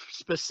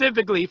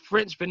 specifically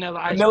French vanilla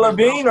ice Vanilla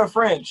cream. bean or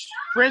French?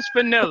 French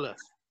vanilla.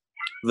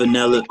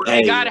 Vanilla. They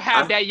Hey, gotta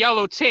have that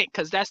yellow tint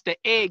because that's the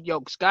egg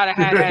yolks. Gotta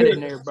have that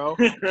in there, bro.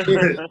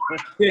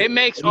 It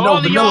makes You know, all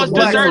of vanilla y'all's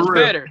black desserts for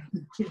real. better.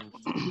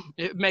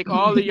 It make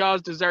all of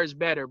y'all's desserts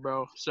better,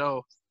 bro.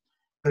 So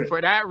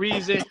for that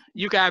reason,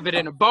 you can have it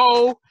in a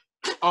bowl,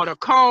 on a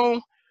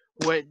cone,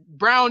 with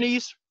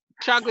brownies,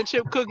 chocolate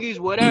chip cookies,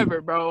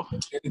 whatever, bro.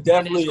 It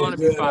definitely It's gonna is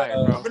be good, fire,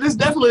 bro. But it's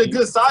definitely a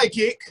good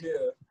sidekick. Yeah.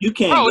 you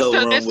can't Bro, go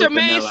wrong it's with the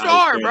main vanilla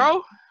star, ice cream.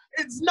 bro.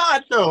 It's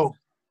not though.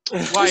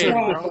 Why is it,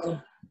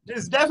 bro?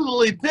 It's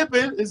definitely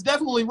Pippen. It's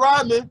definitely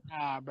Rodman.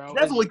 Nah, bro. It's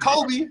definitely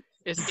Kobe.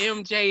 It's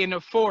MJ in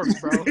the fourth,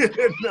 bro.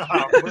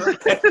 Nah, bro.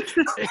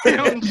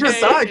 MJ in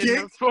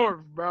sidekick. the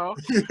fourth, bro.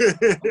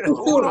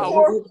 Who the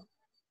fourth?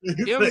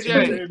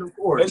 MJ.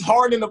 It's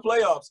hard in the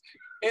playoffs.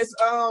 It's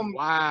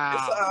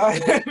Wow.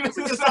 it's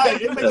It's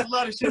exciting. It makes a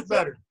lot of shit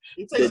better.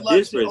 It takes The a lot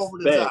of shit over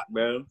the disrespect, top.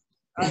 bro.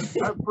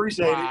 I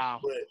appreciate Wow.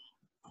 it,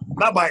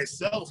 but not by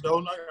itself though.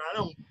 I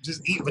don't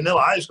just eat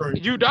vanilla ice cream.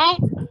 You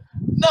don't?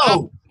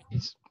 No.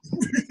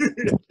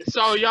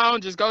 So y'all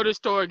just go to the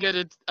store, get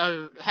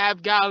a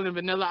half-gallon of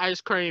vanilla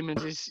ice cream, and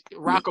just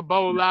rock a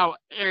bowl out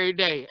every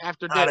day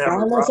after Not dinner.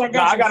 ever. Unless I Nah,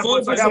 got I gotta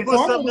put something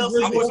else.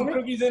 I'm gonna put some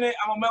cookies in it.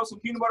 I'm gonna melt some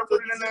peanut butter,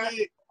 put it in there.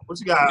 What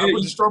you got? I Yeah,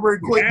 put the strawberry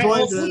quick add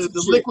joint, all sorts of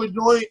the shit. liquid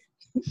joint.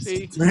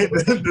 See,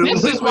 The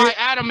this is why liquid.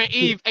 Adam and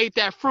Eve ate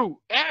that fruit.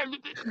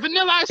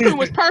 Vanilla ice cream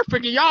was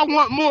perfect, and y'all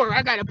want more.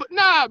 I gotta put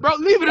bro.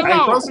 Leave it Hey,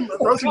 throw alone.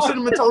 some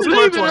cinnamon toast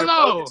Leave crunch it on it. bro.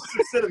 alone. Get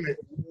you some cinnamon.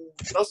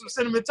 Throw some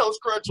cinnamon toast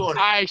crunch on it.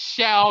 I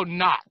shall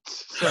not.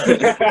 It's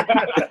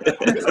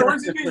a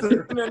Reese's Pieces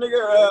in there,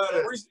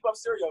 nigga. Reese's Puff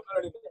cereal.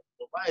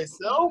 By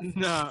itself?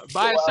 Nah,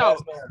 by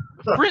itself.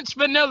 French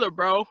vanilla,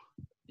 bro.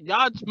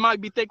 Y'all might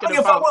be I thinking don't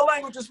give a fuck about. what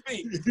language you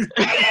speak.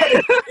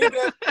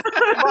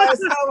 By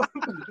itself.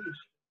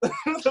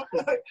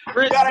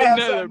 French Gotta have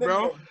vanilla, something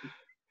bro. in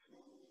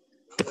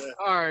there.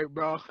 All right,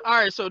 bro. All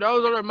right, so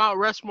those are the Mount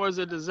Rushmores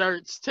of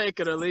desserts. Take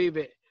it or leave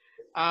it.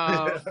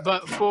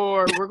 But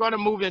we're gonna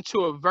move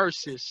into a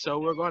versus. So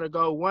we're gonna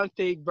go one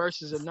thing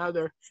versus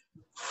another.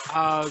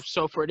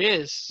 So for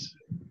this,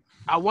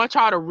 I want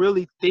y'all to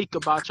really think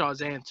about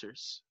y'all's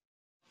answers,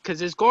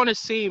 because it's going to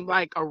seem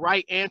like a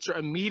right answer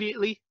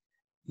immediately.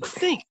 But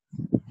think.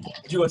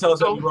 You gonna tell us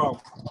something wrong?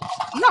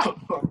 No.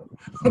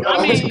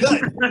 I mean,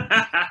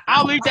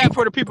 I'll leave that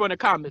for the people in the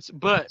comments.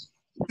 But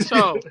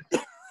so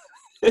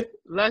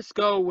let's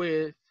go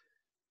with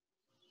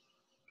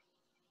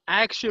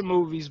action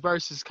movies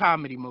versus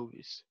comedy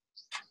movies.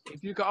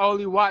 If you can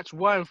only watch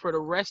one for the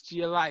rest of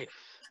your life,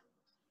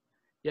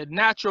 your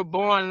natural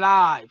born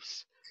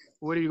lives,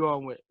 what are you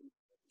going with?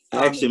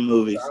 Action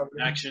movies.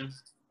 Action.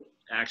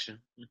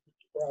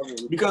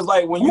 Because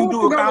like when you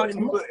do a comedy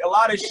movie, a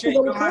lot of shit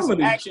Go to gonna have some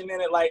comedy. action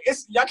in it. Like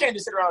y'all can't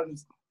just sit around and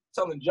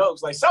telling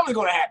jokes. Like something's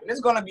gonna happen. There's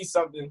gonna be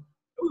something.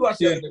 We watched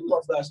the other day. We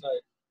watched last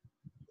night.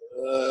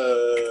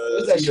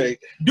 What's that shit?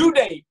 Due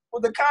Date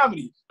with the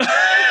comedy.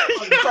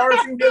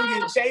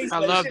 Getting chased. I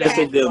love That's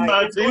a good movie.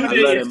 I love Due that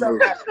Date.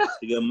 movie. It's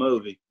a good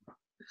movie.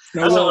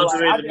 That's all it's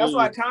rated That's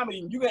why movie.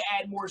 comedy, you can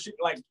add more shit.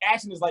 Like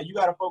action is like you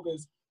gotta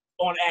focus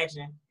on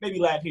action. Maybe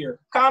laugh here.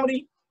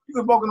 Comedy, you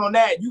can focus on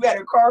that. You got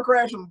a car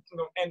crash and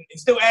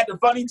still add the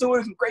funny to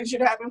it. Some crazy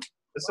shit happen.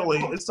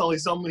 It's only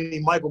so many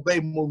Michael Bay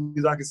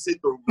movies I can sit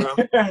through, bro.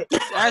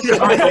 That's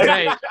Michael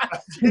Bay.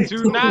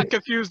 Do not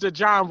confuse the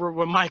genre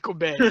with Michael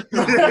Bay.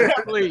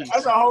 Please.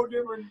 That's a whole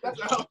different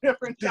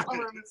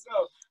genre in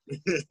itself.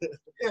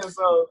 Yeah,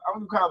 so I'm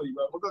gonna do comedy,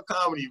 bro. We'll go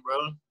comedy, bro.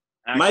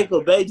 Action.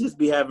 Michael Bay just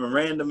be having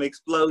random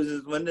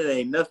explosions when there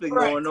ain't nothing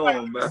going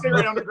on, bro. Sit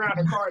right on the ground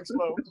and car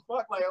explode. What the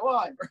fuck? Like,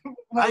 why, bro?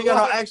 I ain't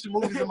got no action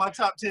movies in my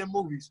top 10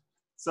 movies.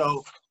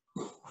 So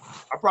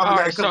I probably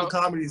got a couple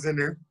comedies in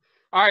there.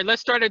 All right,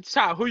 let's start at the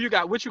top. Who you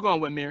got? What you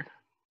going with, Mir?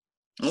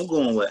 I'm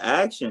going with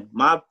action.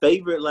 My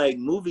favorite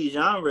movie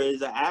genre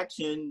is an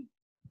action.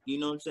 You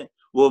know what I'm saying?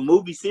 Well,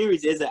 movie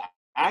series is an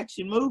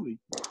action movie.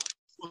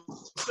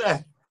 What's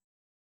that?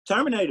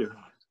 Terminator.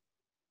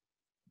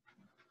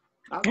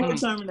 I love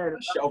Terminator.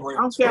 I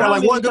don't Yeah, care how like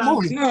many one good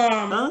times- movie.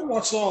 Nah, man, I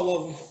watched all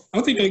of them.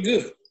 I think they're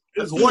good.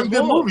 It's one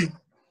good movie.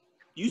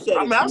 You said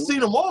I mean, I've seen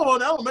them all.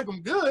 That don't make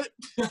them good.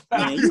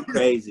 Man, you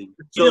crazy.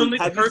 You don't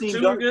think have the first seen two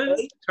were Dark good?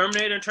 Fate?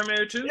 Terminator and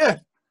Terminator 2? Yeah.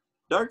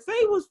 Dark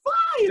Fate was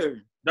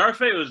fire. Dark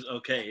Fate was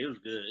okay. It was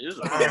good. It was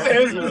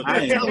I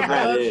ain't gonna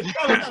lie to you.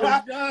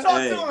 Talk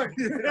to him.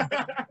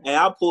 Hey,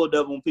 I pulled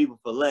up on people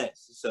for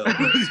less. So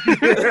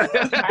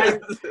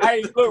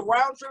Hey, look,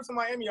 round trips to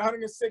Miami,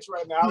 106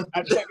 right now.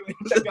 I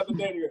checked out the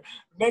data here.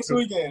 Next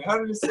weekend,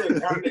 106,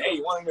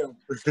 108, one of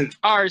them.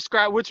 All right,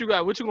 Scrap, what you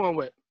got? What you going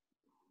with?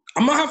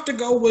 I'm gonna have to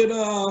go with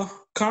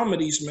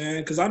comedies,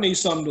 man, because I need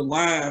something to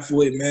laugh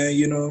with, man.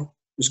 You know,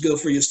 it's good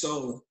for your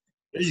soul.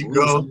 There you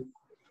go.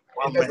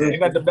 Ain't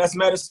that the best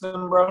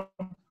medicine, bro?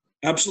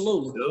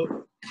 Absolutely.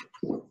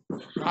 All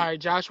right,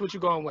 Josh, what you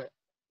going with?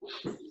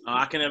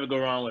 I can never go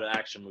wrong with an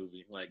action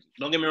movie. Like,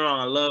 don't get me wrong,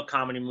 I love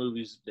comedy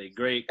movies. They're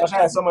great. Josh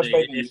had so much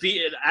faith in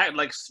you.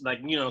 Like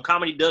you know,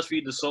 comedy does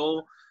feed the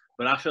soul,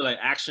 but I feel like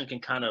action can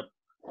kind of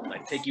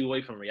like take you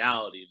away from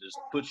reality. Just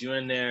put you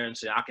in there and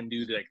say I can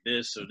do like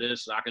this or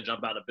this, or I can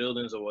jump out of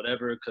buildings or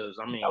whatever. Because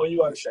I mean, how are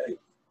you out of shape?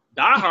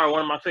 Die Hard,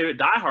 one of my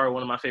favorite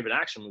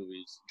action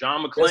movies.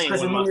 John McClane,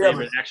 one of my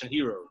favorite action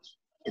heroes.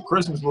 The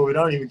Christmas movie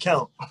don't even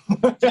count.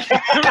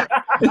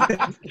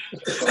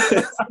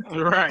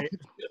 Right.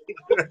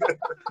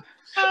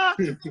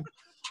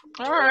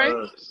 All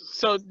right.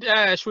 So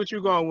Dash, what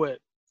you going with?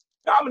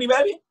 Comedy,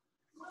 baby.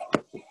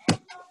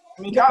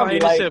 I mean, comedy,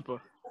 like,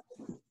 simple.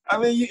 I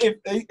mean,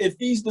 it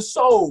feeds the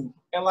soul,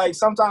 and like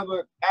sometimes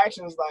with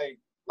actions,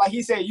 like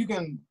he said, you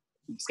can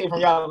escape from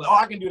reality. Like, oh,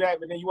 I can do that,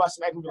 but then you watch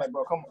some action, like,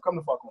 bro, come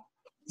the fuck on,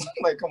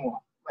 like, come on,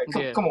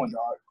 like, come on,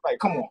 dog, like,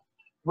 come on,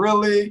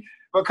 really.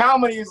 But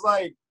comedy is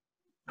like,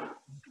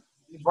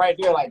 it's right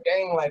there, like,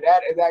 dang, like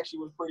that is actually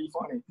was pretty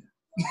funny.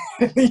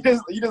 you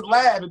just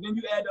laugh, and then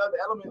you add the other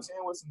elements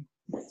in with some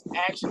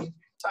action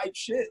type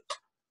shit,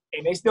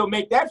 and they still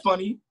make that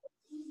funny.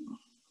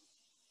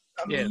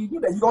 I mean, you do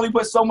that. You can only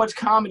put so much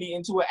comedy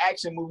into an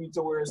action movie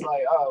to where it's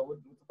like, oh, what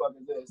the fuck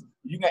is this?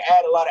 You can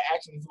add a lot of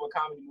action into a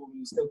comedy movie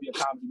and still be a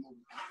comedy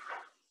movie.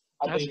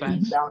 I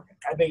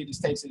think it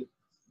just takes it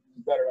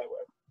better that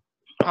way.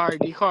 All right,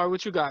 D-Car,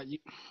 what you got?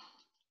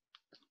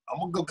 I'm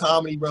gonna go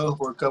comedy, bro,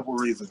 for a couple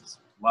reasons.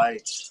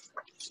 Like,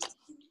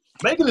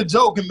 making a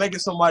joke and making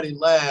somebody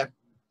laugh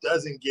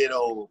doesn't get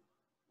old.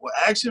 Well,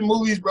 action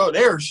movies, bro,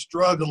 they're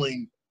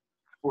struggling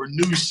for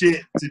new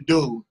shit to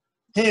do.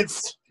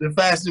 Hence the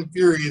Fast and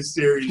Furious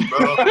series,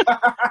 bro.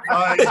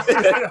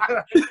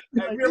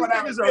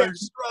 Niggas are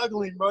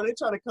struggling, bro. They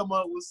try to come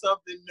up with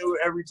something new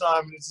every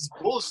time, and it's just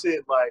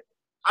bullshit. Like,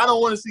 I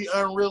don't want to see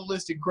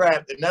unrealistic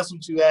crap, and that's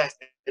what you ask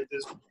at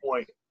this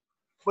point.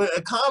 But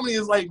a comedy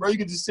is like, bro, you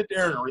can just sit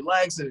there and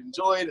relax and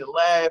enjoy it and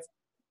laugh.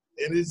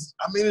 And it's,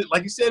 I mean,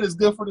 like you said, it's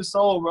good for the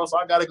soul, bro. So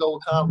I gotta go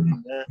with comedy,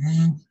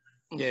 man.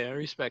 Yeah, I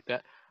respect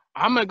that.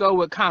 I'm gonna go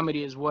with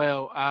comedy as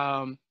well.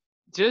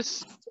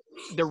 Just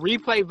the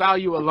replay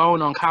value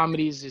alone on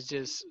comedies is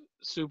just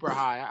super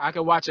high. I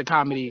could watch a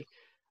comedy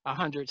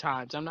 100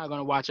 times. I'm not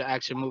gonna watch an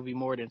action movie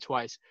more than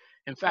twice.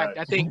 In fact,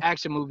 I think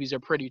action movies are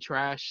pretty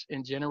trash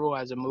in general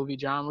as a movie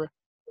genre.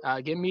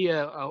 Give me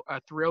a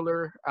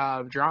thriller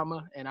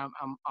drama, and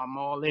I'm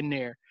all in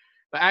there.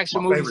 But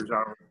action movies, favorite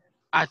genre.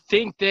 I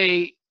think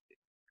they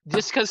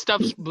just because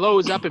stuff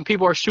blows up and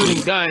people are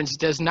shooting guns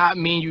does not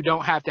mean you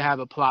don't have to have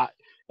a plot.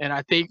 And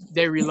I think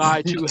they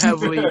rely too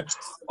heavily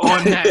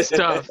on that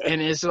stuff.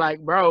 And it's like,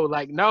 bro,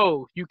 like,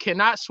 no, you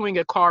cannot swing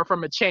a car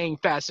from a chain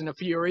Fast and the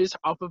Furious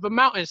off of a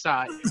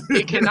mountainside.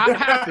 It cannot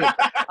happen.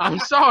 I'm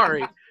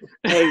sorry.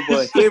 Hey,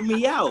 but hear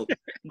me out.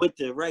 With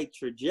the right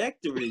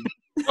trajectory.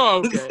 Oh,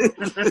 okay.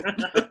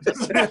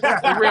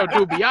 The real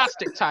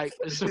dubiostic type.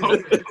 So.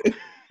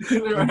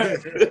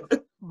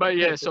 But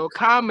yeah, so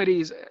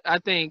comedies, I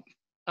think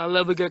I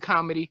love a good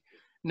comedy.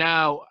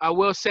 Now, I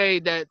will say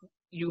that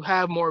you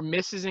have more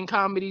misses in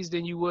comedies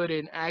than you would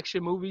in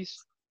action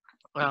movies.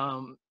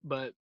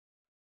 But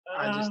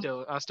I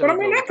still. But I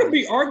mean, that could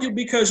be argued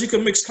because you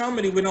can mix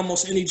comedy with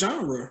almost any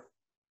genre.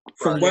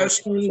 From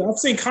Western, I've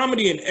seen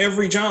comedy in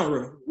every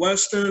genre: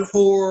 Western,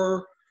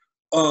 horror,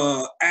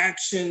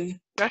 action.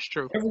 That's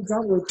true. Every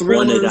genre.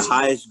 Thrillers. One of the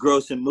highest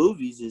grossing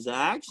movies is an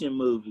action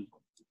movie.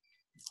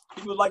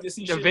 People like to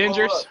see the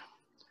Avengers.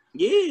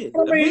 Yeah,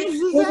 Avengers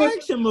is an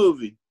action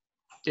movie.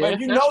 Yeah,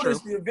 but you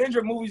notice the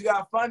Avenger movies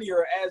got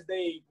funnier as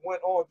they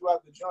went on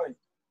throughout the joint.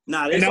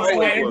 Nah, they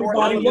started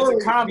more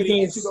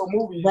comedy into the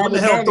movie. When the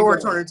hell Thor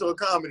turned into a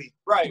comedy?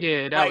 Right.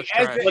 Yeah, that was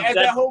trash. As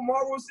that whole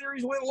Marvel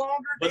series went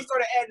longer, they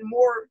started adding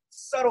more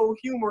subtle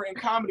humor and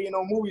comedy in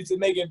those movies to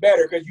make it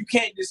better. Because you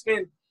can't just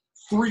spend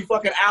 3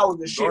 fucking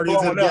hours of shit Guardians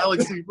blowing of the up.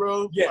 Galaxy,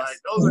 bro. Yes. Like,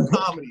 those are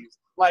comedies.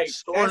 Like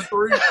Thor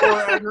 3,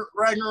 Thor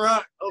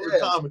Ragnarok, those are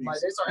comedies. Like,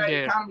 they started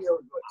adding comedy over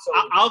it. So,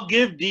 I'll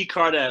give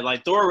D-Car that.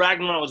 Like, Thor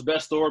Ragnarok was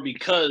best Thor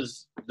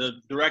because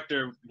the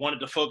director wanted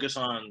to focus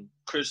on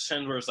Chris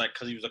Hemsworth, like,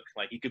 because he was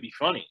like, he could be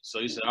funny. So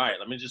he said, all right,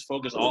 let me just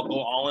go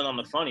all in on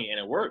the funny, and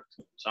it worked.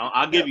 So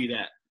I'll give you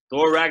that.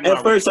 Thor Ragnarok.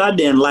 At first, I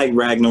didn't like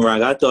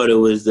Ragnarok. I thought it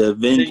was the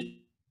Avengers.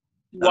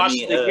 Watch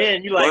it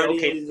again, you like,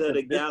 Guardians of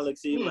the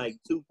Galaxy, like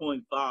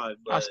 2.5.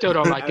 I still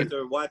don't like it.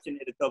 After watching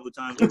it a couple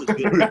times, it was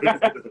good.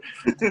 I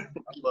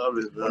love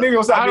it, bro.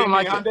 I don't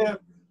like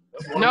it.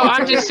 No,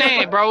 I'm just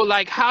saying, bro,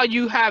 like how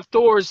you have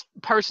Thor's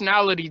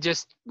personality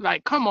just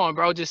like, come on,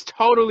 bro, just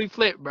totally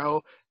flip,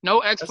 bro.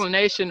 No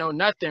explanation, no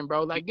nothing,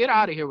 bro. Like, get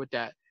out of here with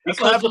that.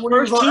 Because the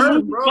first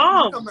 2 movies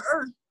bombed.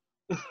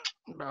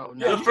 Bro,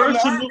 no. The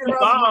first 2 movies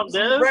bombed,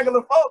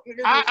 regular folk.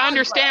 I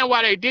understand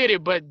why they did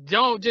it, but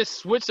don't just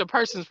switch a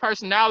person's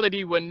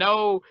personality with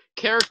no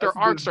character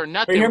arcs or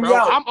nothing, bro.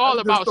 I'm all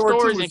about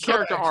stories and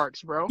character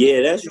arcs, bro.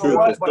 Yeah, that's true.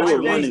 I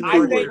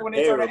think when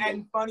they started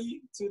adding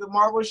funny to the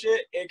Marvel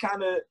shit,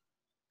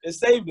 it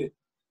saved it.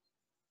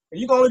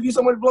 You can only do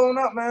so much blowing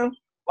up, man.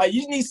 Like,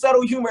 you need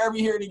subtle humor every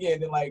here and again,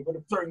 then like with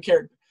a certain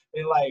character,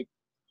 and like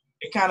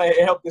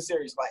it helped the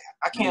series. Like,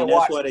 I can't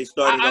watch. That's why they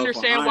started. I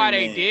understand why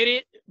they did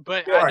it,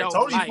 but yeah, I don't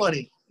Tony's like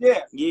funny. Yeah.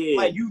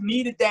 Like, you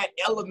needed that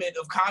element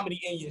of comedy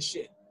in your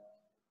shit.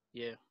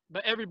 Yeah,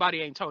 but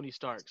everybody ain't Tony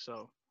Stark,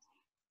 so.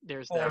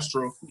 there's that. That's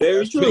true.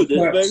 Very true. That's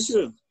very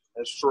true.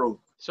 That's true.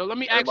 So let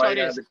me ask you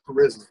Everybody this has the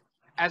charisma.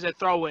 as a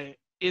throw-in: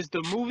 is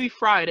the movie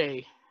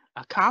Friday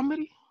a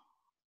comedy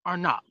or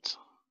not?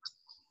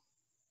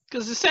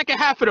 Because the second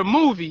half of the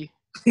movie,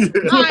 I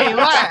ain't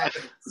laugh.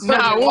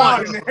 Not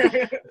once.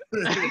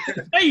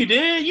 Hey, you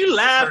did. You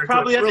laughed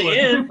probably at the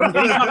end.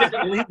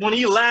 When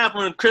he laughed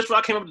when Chris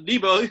Rock came up to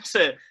Debo, he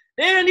said,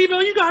 "Damn,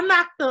 Debo, you got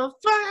knocked the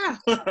fuck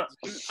out."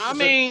 I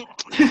mean,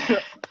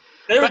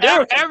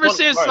 ever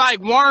since like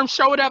Worm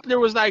showed up, there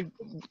was like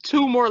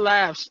 2 more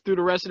laughs through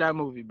the rest of that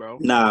movie, bro.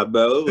 Nah,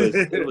 bro,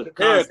 it was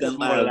constant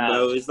laugh,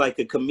 bro. It's like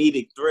a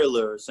comedic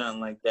thriller or something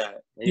like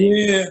that.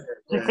 Yeah.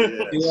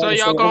 So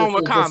y'all going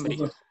with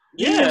comedy?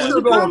 Yeah,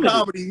 Still going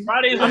comedy.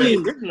 Friday's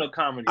original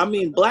comedy. I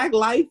mean, Black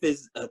Life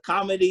is a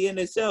comedy in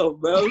itself,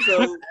 bro.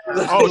 So,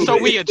 so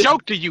we a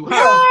joke to you,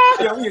 huh?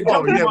 Yeah, we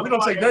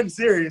don't take nothing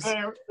serious.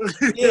 yeah,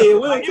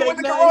 we don't take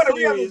nothing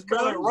serious,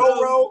 bro.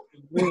 Roll.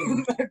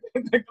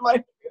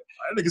 Like,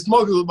 that nigga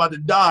Smokey was about to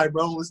die,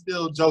 bro. We're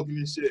still joking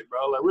and shit,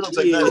 bro. Like, we don't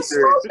take nothing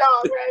serious.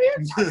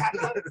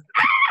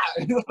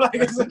 like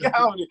it's a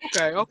comedy.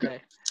 Okay.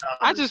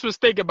 I just was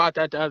thinking about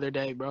that the other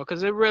day, bro,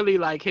 because it really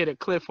like hit a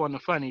cliff on the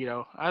funny,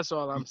 though. That's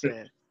all I'm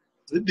saying.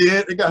 It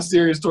did. It got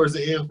serious towards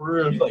the end, for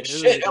real. Like,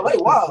 shit, LA,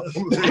 wow.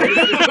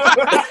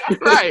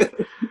 Right.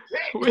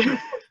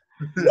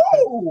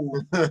 Woo!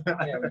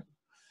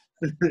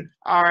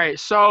 All right.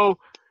 So,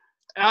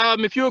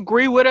 if you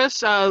agree with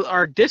us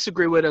or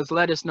disagree with us,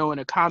 let us know in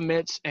the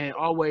comments, and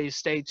always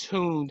stay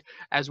tuned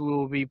as we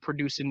will be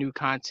producing new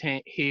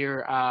content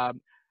here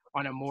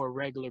on a more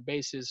regular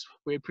basis.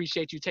 We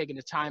appreciate you taking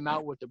the time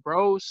out with the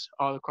bros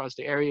all across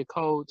the area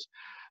codes.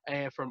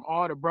 And from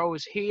all the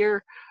bros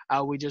here,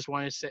 we just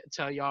want to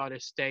tell y'all to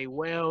stay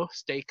well,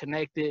 stay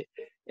connected,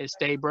 and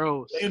stay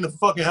bros. Stay in the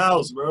fucking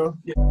house, bro.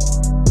 Yeah.